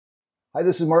Hi,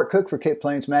 this is Mark Cook for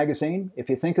Kitplanes magazine. If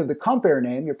you think of the Compair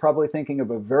name, you're probably thinking of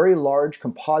a very large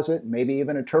composite, maybe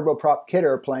even a turboprop kit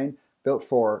airplane built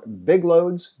for big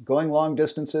loads, going long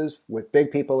distances with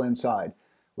big people inside.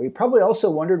 We probably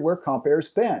also wondered where Compair's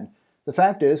been. The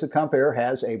fact is, the Compair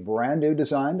has a brand new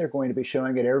design they're going to be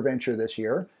showing at AirVenture this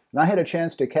year, and I had a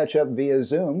chance to catch up via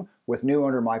Zoom with new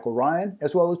owner Michael Ryan,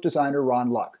 as well as designer Ron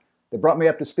Lueck. They brought me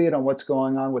up to speed on what's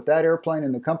going on with that airplane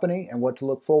in the company and what to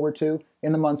look forward to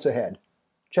in the months ahead.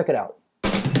 Check it out.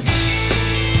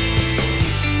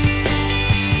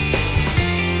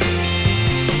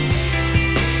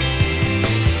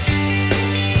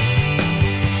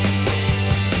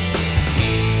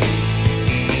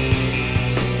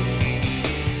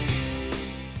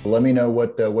 Let me know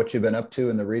what you've been up to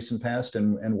in the recent past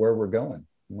and where we're going.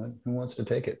 Who wants to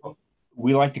take it?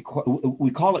 We like to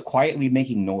we call it quietly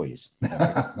making noise.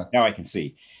 Now I can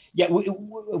see. Yeah,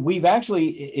 we've actually,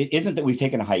 it isn't that we've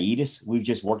taken a hiatus. We've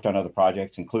just worked on other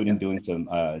projects, including doing some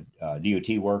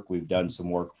DOT work. We've done some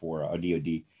work for a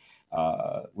DOD.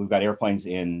 We've got airplanes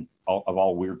in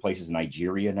all weird places in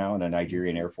Nigeria now, in the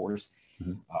Nigerian Air Force.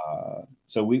 Mm-hmm.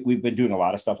 So we've been doing a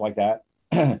lot of stuff like that.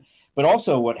 But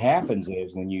also what happens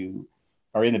is when you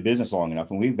are in the business long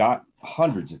enough, and we've got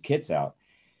hundreds of kits out,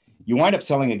 you wind up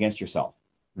selling against yourself.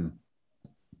 Mm.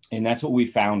 And that's what we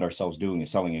found ourselves doing, is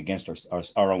selling against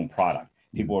our own product.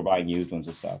 People are buying used ones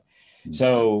and stuff. Mm.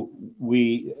 So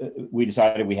we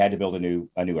decided we had to build a new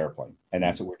airplane, and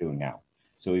that's what we're doing now.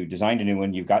 So we've designed a new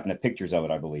one. You've gotten the pictures of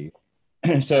it, I believe.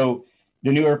 So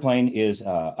the new airplane is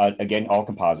again all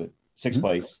composite, six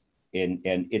place, and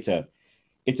it's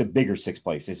a bigger six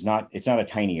place. It's not a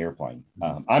tiny airplane.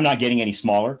 I'm not getting any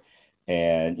smaller,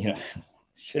 and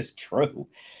it's just true.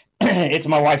 It's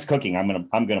my wife's cooking. I'm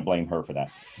gonna blame her for that.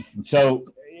 So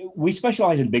we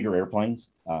specialize in bigger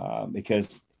airplanes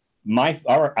because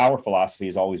our philosophy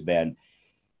has always been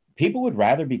people would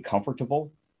rather be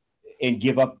comfortable and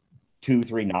give up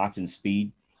 2-3 knots in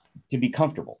speed to be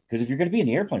comfortable. Because if you're going to be in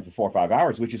the airplane for 4 or 5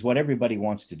 hours, which is what everybody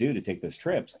wants to do to take those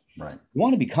trips, right? You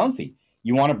want to be comfy.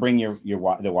 You want to bring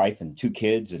the wife and 2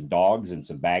 kids and dogs and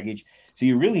some baggage. So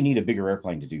you really need a bigger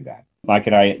airplane to do that. Mike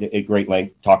and I at great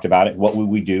length talked about it. What would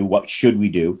we do? What should we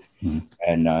do? Mm-hmm.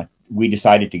 And we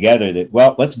decided together that,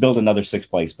 well, let's build another six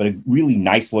place, but a really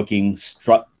nice looking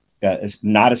strut,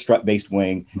 not a strut based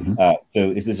wing. Mm-hmm.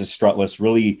 So this is a strutless,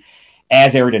 really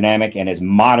as aerodynamic and as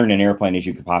modern an airplane as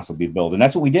you could possibly build. And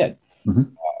that's what we did.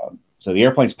 Mm-hmm. So the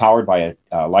airplane's powered by a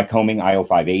Lycoming IO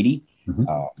 580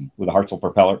 with a Hartzell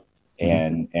propeller.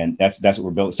 And that's what we're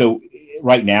building. So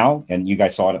right now, and you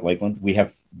guys saw it at Lakeland, we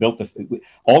have built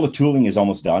all the tooling is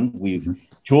almost done. We've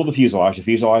tooled the fuselage. The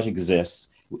fuselage exists.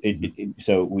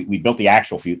 So we built the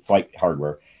actual flight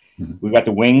hardware. We've got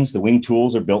the wings. The wing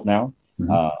tools are built now.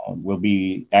 We'll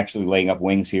be actually laying up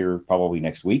wings here probably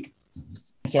next week.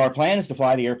 So our plan is to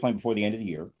fly the airplane before the end of the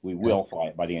year. We will fly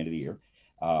it by the end of the year.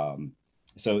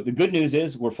 So the good news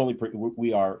is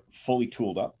we are fully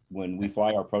tooled up. When we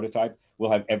fly our prototype,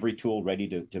 we'll have every tool ready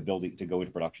to build it, to go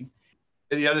into production.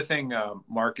 The other thing,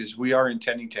 Mark, is we are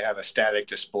intending to have a static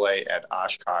display at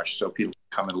Oshkosh, so people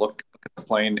come and look at the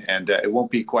plane, and it won't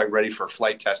be quite ready for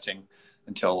flight testing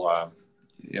until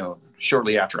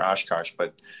shortly after Oshkosh.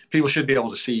 But people should be able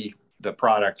to see the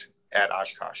product at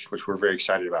Oshkosh, which we're very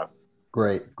excited about.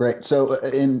 Great. So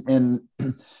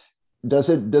does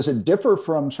it differ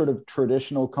from sort of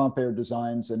traditional Compair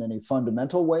designs in any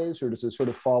fundamental ways, or does it sort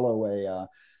of follow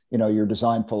your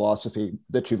design philosophy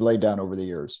that you've laid down over the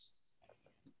years?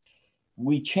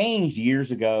 We changed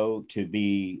years ago to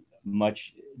be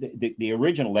the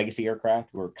original legacy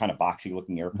aircraft were kind of boxy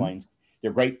looking airplanes.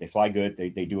 They're great. They fly good.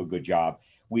 They do a good job.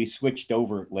 We switched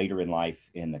over later in life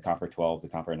in the Compair 12, the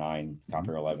Compair 9,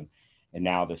 Compair 11, and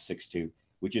now the 6.2,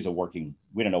 which is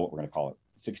we don't know what we're going to call it.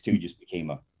 6.2 just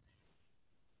became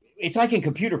it's like in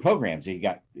computer programs. You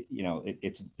got,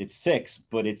 it's 6,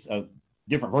 but it's a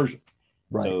different version.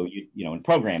 Right. So, in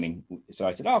programming, so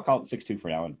I said, I'll call it 6.2 for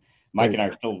now. And Mike and I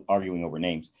are still arguing over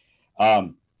names.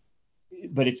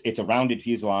 But it's a rounded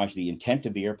fuselage. The intent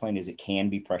of the airplane is it can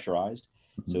be pressurized.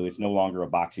 So it's no longer a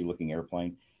boxy looking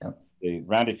airplane. Yep. The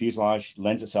rounded fuselage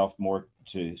lends itself more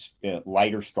to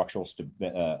lighter structural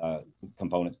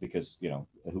components because,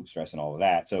 hoop stress and all of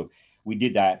that. So we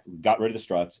did that, got rid of the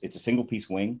struts. It's a single piece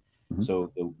wing.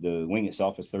 So the wing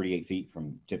itself is 38 feet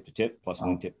from tip to tip, plus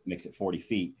wing tip makes it 40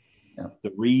 feet. Yeah.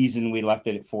 The reason we left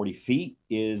it at 40 feet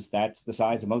is that's the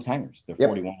size of most hangars. They're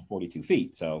 41 to 42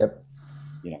 feet. So,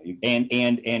 and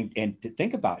to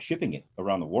think about shipping it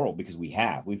around the world, because we've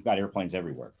got airplanes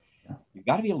everywhere. Yeah. You've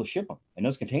got to be able to ship them. And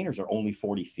those containers are only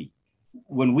 40 feet.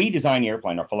 When we design the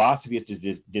airplane, our philosophy is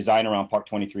to design around Part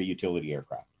 23 utility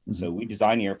aircraft. Mm-hmm. So we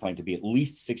designed the airplane to be at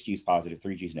least 6 Gs positive,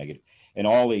 3 Gs negative, and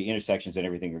all the intersections and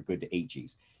everything are good to 8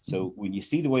 Gs. So when you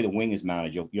see the way the wing is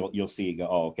mounted, you'll see it go,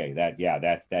 oh, okay,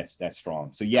 that's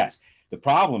strong. So yes, the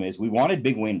problem is we wanted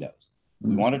big windows.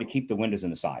 We wanted to keep the windows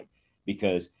in the side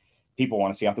because people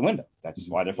want to see out the window. That's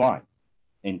why they're flying.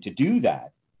 And to do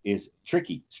that is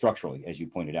tricky structurally, as you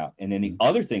pointed out. And then the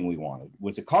other thing we wanted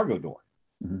was a cargo door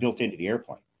built into the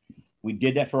airplane. We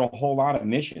did that for a whole lot of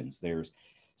missions. There's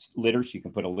litters. You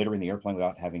can put a litter in the airplane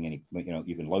without having any,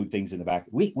 you can load things in the back.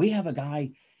 We have a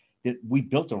guy that we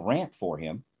built a ramp for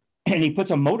him, and he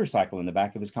puts a motorcycle in the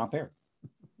back of his Comp Air.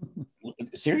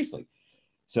 Seriously.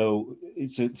 So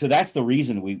that's the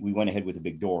reason we went ahead with the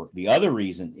big door. The other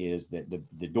reason is that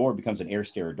the door becomes an air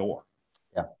stair door.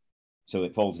 Yeah. So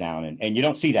it folds down, and you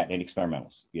don't see that in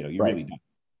experimentals. You really don't.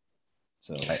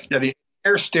 So yeah, the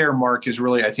air stair, Mark, is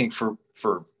really, I think,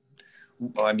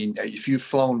 I mean, if you've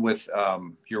flown with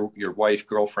your wife,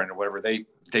 girlfriend, or whatever,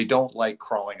 they don't like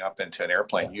crawling up into an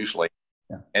airplane usually.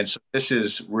 Yeah. And so this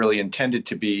is really intended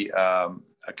to be a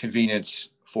convenience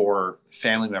for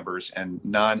family members and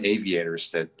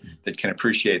non-aviators that can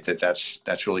appreciate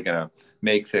that's really going to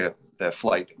make the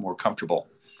flight more comfortable.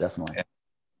 Definitely. And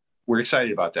we're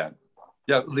excited about that.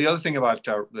 Yeah. The other thing about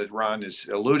that Ron is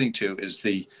alluding to is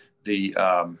the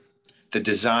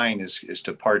design is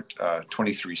to Part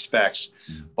 23 specs,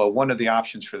 but one of the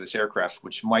options for this aircraft,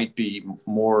 which might be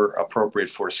more appropriate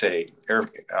for, say,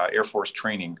 Air Force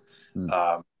training,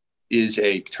 is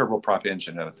a turboprop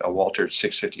engine, a Walter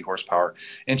 650 horsepower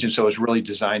engine. So it's really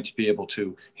designed to be able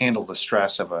to handle the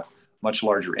stress of a much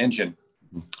larger engine.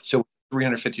 So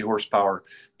 350 horsepower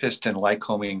piston, light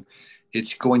combing,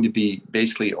 it's going to be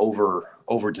basically over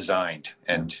designed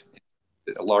and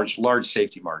a large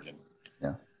safety margin.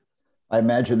 Yeah. I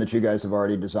imagine that you guys have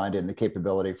already designed in the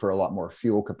capability for a lot more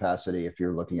fuel capacity if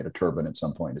you're looking at a turbine at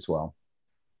some point as well.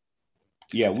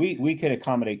 Yeah, we could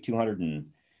accommodate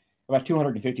about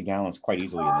 250 gallons quite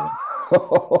easily in there.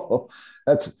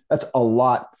 That's a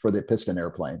lot for the piston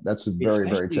airplane. That's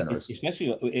very generous.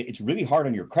 Especially, it's really hard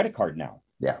on your credit card now.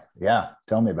 Yeah.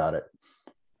 Tell me about it.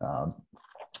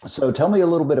 So tell me a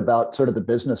little bit about sort of the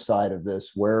business side of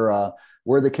this. Where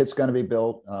the kit's going to be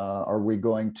built? Are you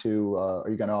going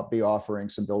to be offering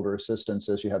some builder assistance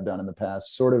as you have done in the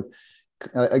past? Sort of,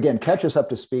 again, catch us up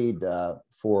to speed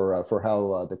for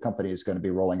how the company is going to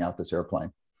be rolling out this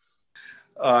airplane.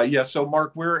 Yeah, so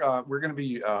Mark, we're going to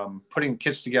be putting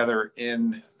kits together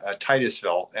in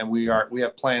Titusville, and we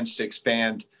have plans to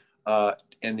expand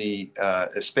in the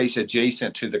space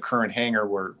adjacent to the current hangar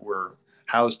we're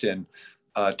housed in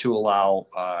to allow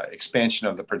expansion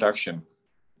of the production.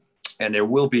 And there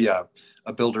will be a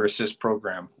builder assist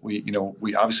program. We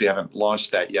obviously haven't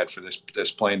launched that yet for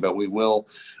this plane, but we will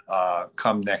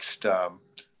come next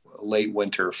late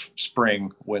winter,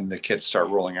 spring, when the kits start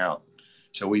rolling out.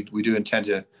 So we do intend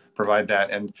to provide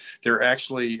that. And they're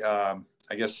actually, I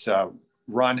guess,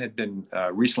 Ron had been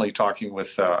recently talking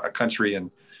with a country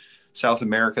in South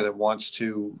America that wants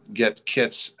to get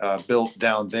kits built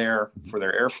down there for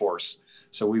their Air Force.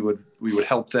 So we would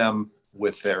help them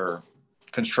with their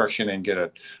construction and get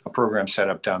a program set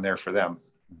up down there for them.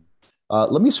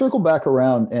 Let me circle back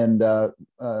around and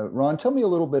Ron, tell me a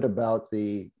little bit about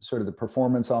the sort of the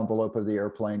performance envelope of the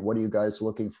airplane. What are you guys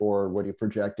looking for? What are you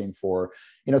projecting for?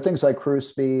 Things like cruise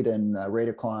speed and rate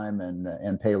of climb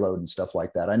and payload and stuff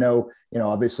like that. I know,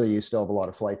 obviously you still have a lot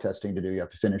of flight testing to do. You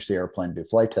have to finish the airplane to do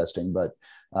flight testing, but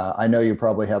I know you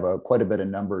probably have quite a bit of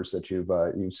numbers that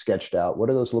you've sketched out. What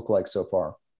do those look like so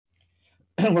far?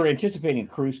 We're anticipating a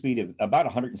cruise speed of about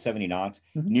 170 knots,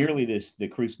 nearly the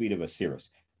cruise speed of a Cirrus,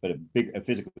 but a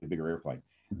physically bigger airplane.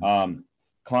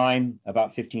 Climb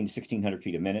about 1,500 to 1,600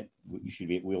 feet a minute.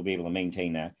 We'll be able to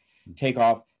maintain that.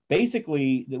 Takeoff,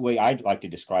 basically the way I'd like to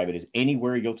describe it is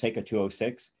anywhere you'll take a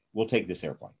 206, we'll take this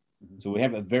airplane. So we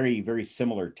have a very, very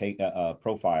similar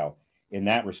profile in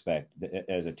that respect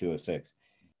as a 206.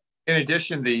 In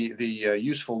addition, the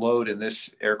useful load in this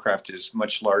aircraft is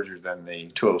much larger than the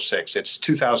 206. It's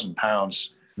 2,000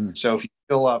 pounds. So if you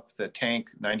fill up the tank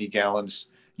 90 gallons,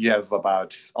 you have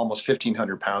about almost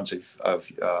 1,500 pounds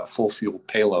of full fuel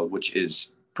payload, which is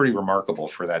pretty remarkable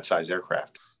for that size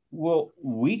aircraft. Well,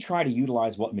 we try to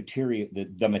utilize what material,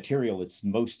 the material that's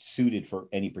most suited for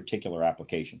any particular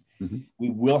application. We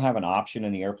will have an option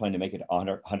in the airplane to make it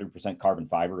 100% carbon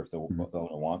fiber if the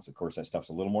owner wants. Of course, that stuff's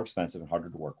a little more expensive and harder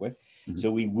to work with.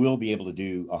 So we will be able to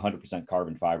do 100%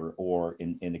 carbon fiber, or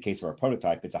in the case of our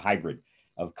prototype, it's a hybrid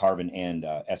of carbon and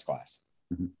S-Class.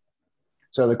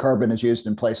 So the carbon is used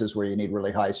in places where you need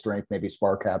really high strength, maybe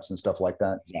spar caps and stuff like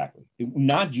that. Exactly.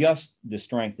 Not just the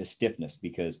strength, the stiffness,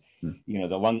 because you know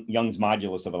the Young's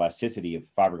modulus of elasticity of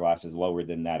fiberglass is lower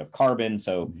than that of carbon.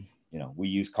 So you know we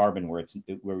use carbon where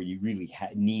you really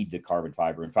need the carbon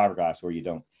fiber, and fiberglass where you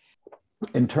don't.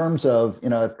 In terms of, you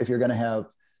know, if you're going to have,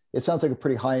 it sounds like a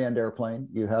pretty high-end airplane.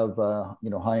 You have you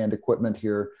know, high-end equipment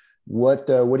here. What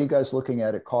are you guys looking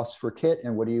at costs for kit,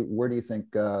 and where do you think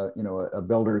you know, a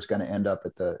builder is going to end up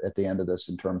at the end of this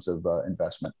in terms of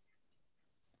investment?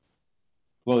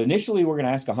 Well, initially we're going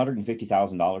to ask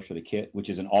 $150,000 for the kit, which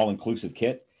is an all-inclusive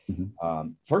kit.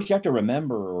 First, you have to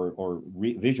remember or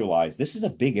visualize this is a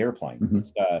big airplane.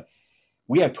 It's,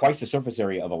 we have twice the surface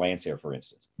area of a Lancer, for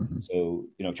instance. So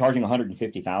you know, charging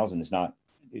 $150,000 is not,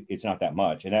 it's not that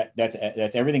much, and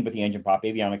that's everything but the engine prop,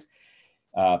 avionics,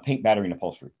 paint, battery, and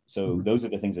upholstery. So those are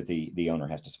the things that the owner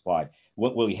has to supply.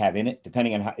 What will he have in it?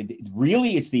 Depending on how,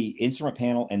 really, it's the instrument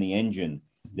panel and the engine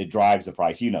that drives the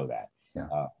price. You know that.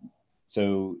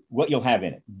 So what you'll have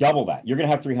in it, double that. You're going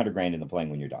to have 300 grand in the plane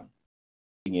when you're done.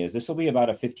 This will be about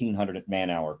a 1,500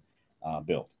 man-hour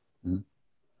build.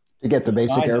 To get the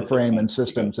basic airframe and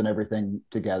systems and everything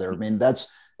together. I mean, that's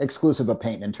exclusive of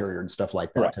paint and interior and stuff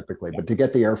like that typically, but to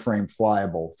get the airframe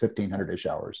flyable, 1,500-ish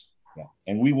hours. Yeah,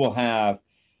 and we will have,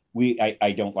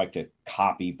 I don't like to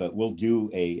copy, but we'll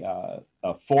do a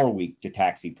 4-week to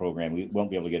taxi program. We won't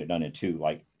be able to get it done in 2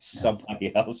 like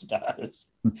somebody else does,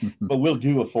 but we'll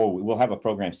do a 4-week. We'll have a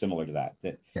program similar to that.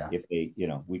 If they, you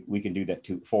know, we can do that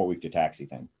 4-week to taxi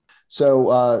thing.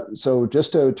 So so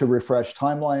just to refresh,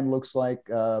 timeline looks like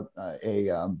you'll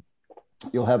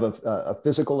have a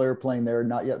physical airplane there,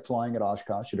 not yet flying at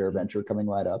Oshkosh at AirVenture, coming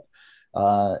right up.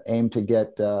 Aim to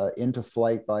get into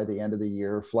flight by the end of the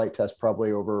year. Flight test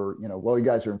probably over, you know, well, you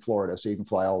guys are in Florida, so you can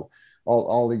fly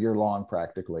all the year long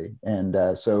practically.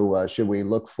 And so should we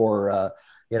look for,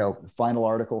 you know, final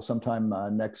article sometime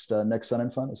next Sun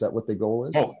and Fun? Is that what the goal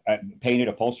is? Oh, painted,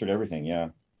 upholstered, everything. Yeah.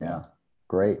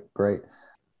 Great.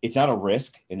 It's not a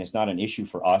risk, and it's not an issue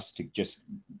for us to just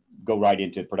go right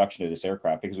into production of this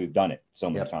aircraft, because we've done it so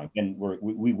many times, and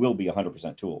we will be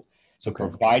 100% tooled. So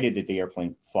provided that the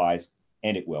airplane flies,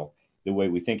 and it will, the way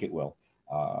we think it will,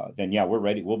 then yeah, we're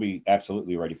ready. We'll be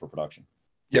absolutely ready for production.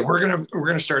 Yeah, we're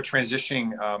gonna start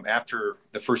transitioning after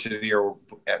the first of the year,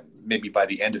 maybe by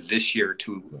the end of this year,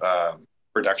 to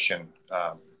production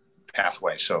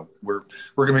pathway. So we're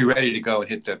gonna be ready to go and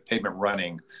hit the pavement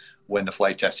running when the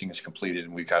flight testing is completed,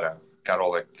 and we've got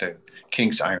all the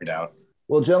kinks ironed out.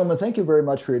 Well, gentlemen, thank you very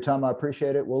much for your time. I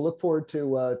appreciate it. We'll look forward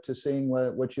to seeing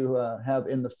what you have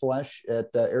in the flesh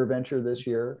at AirVenture this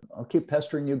year. I'll keep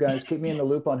pestering you guys. Keep me in the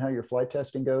loop on how your flight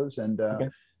testing goes, and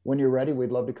when you're ready,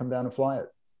 we'd love to come down and fly it.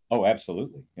 Oh,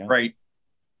 absolutely. Yeah. Great.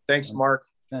 Thanks, Mark.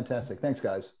 Fantastic. Thanks,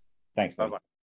 guys. Thanks. Bye-bye.